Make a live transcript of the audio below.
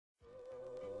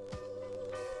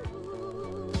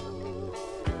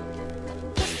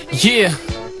Yeah.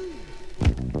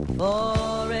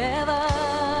 Forever.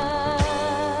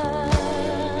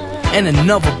 And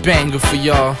another banger for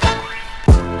y'all.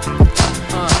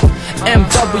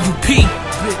 M.W.P.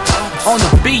 on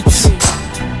the beats.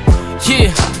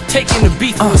 Yeah, taking the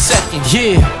beat for a second.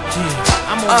 Yeah.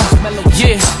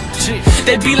 Yeah.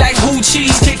 They be like who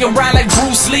Cheeze, kicking around like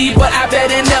Bruce Lee, but I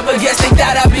bet they never guess they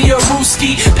thought I'd be a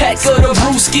Rooski. Peck or the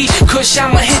Brewski, Kush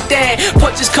I'ma hit that.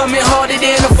 Punches coming harder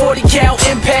than a 40 cal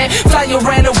impact. Fly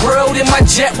around the world in my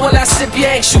jet while I sip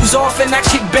yak. Shoes off and I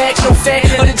kick back, no fat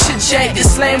or the chit chat. This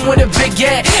slam with a big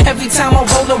gat. Every time I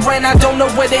roll around, I don't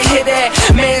know where they hit at.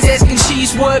 Man's asking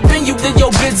Cheeze, what been you did your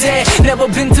bids at? Never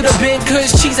been to the bin, cause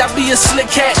Cheeze I be a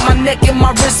slick cat. My neck and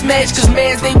my wrist match, cause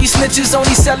mans they be snitches,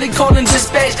 only selling calling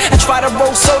dispatch. I try to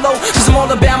roll solo, cause I'm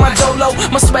all about my dolo.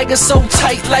 My swagger so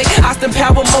tight like Austin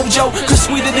Power Mojo, cause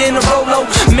sweeter than a Rolo.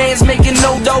 Man's making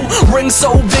no dough, ring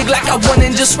so big like I won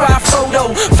and just ride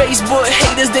Frodo. Facebook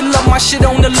haters, they love my shit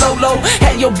on the low.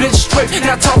 Had your bitch stripped,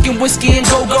 now talking whiskey and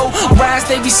go-go. Rides,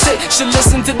 they be sick, should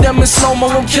listen to them in slow-mo.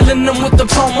 I'm killing them with the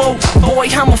promo. Boy,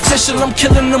 I'm official, I'm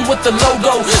killing them with the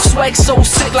logo. Swag so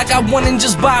sick like I won and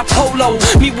just buy Polo.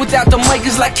 Me without the mic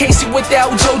is like Casey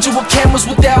without Jojo, with cameras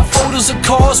without photos, of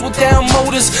cars without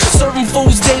motors. Serving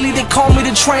fools daily, they call me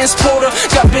the transporter.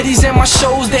 Got biddies at my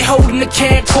shows, they holding the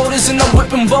camcorders, and I'm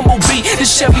whipping Bumblebee, the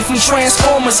Chevy from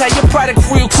Transformers. Have your product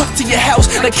real quick to your house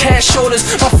like cash orders.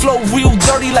 My flow real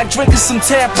dirty like drinking some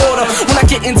tap water. When I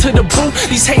get into the booth,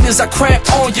 these haters I crap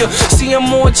on ya. Seeing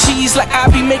more cheese like I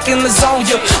be making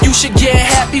lasagna. You should get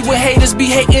happy when haters be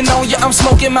hating on ya. I'm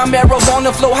smoking my marijuana,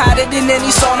 flow hotter than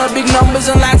any sauna. Big numbers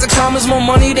and lots of commas, more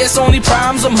money, that's only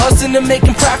problems. I'm hustling and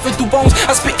making profit through bones.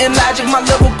 I spit in logic, my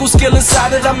lyrical skill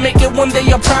inside it. I make it one day,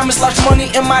 I promise. Large money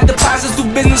in my deposits, do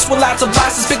business with lots of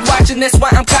bosses. Big watching, that's why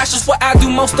I'm cautious. What I do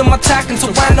most of my talking,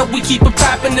 so why not we keep it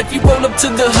poppin'? If you roll up to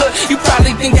the hood, you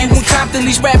probably think you in Compton.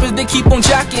 These rappers, they keep on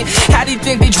jocking. How do you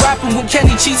think they droppin' when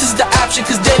Kenny Cheeze is the option?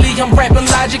 Cause daily I'm rapping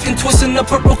logic and twisting the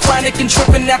purple chronic and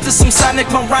tripping after some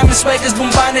Sonic. My rhyming swag is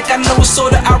bombonic, I know it's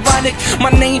sorta ironic. My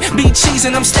name be Cheeze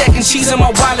and I'm stacking cheese in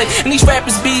my wallet. And these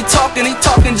rappers be talking, they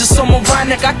talking just so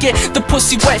moronic. I get the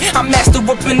pussy wet, I master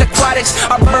up in aquatics.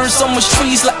 I burn so much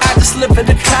trees like I just live at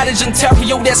a cottage.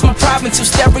 Ontario, that's my province. Of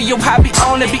stereo, I be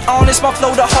on it, be honest. My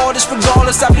flow the hardest,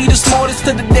 regardless. I be the smartest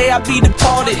to the day I be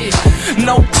departed.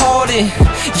 No party,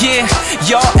 yeah,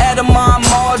 y'all out of my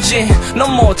margin. No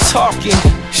more talking,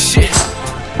 shit.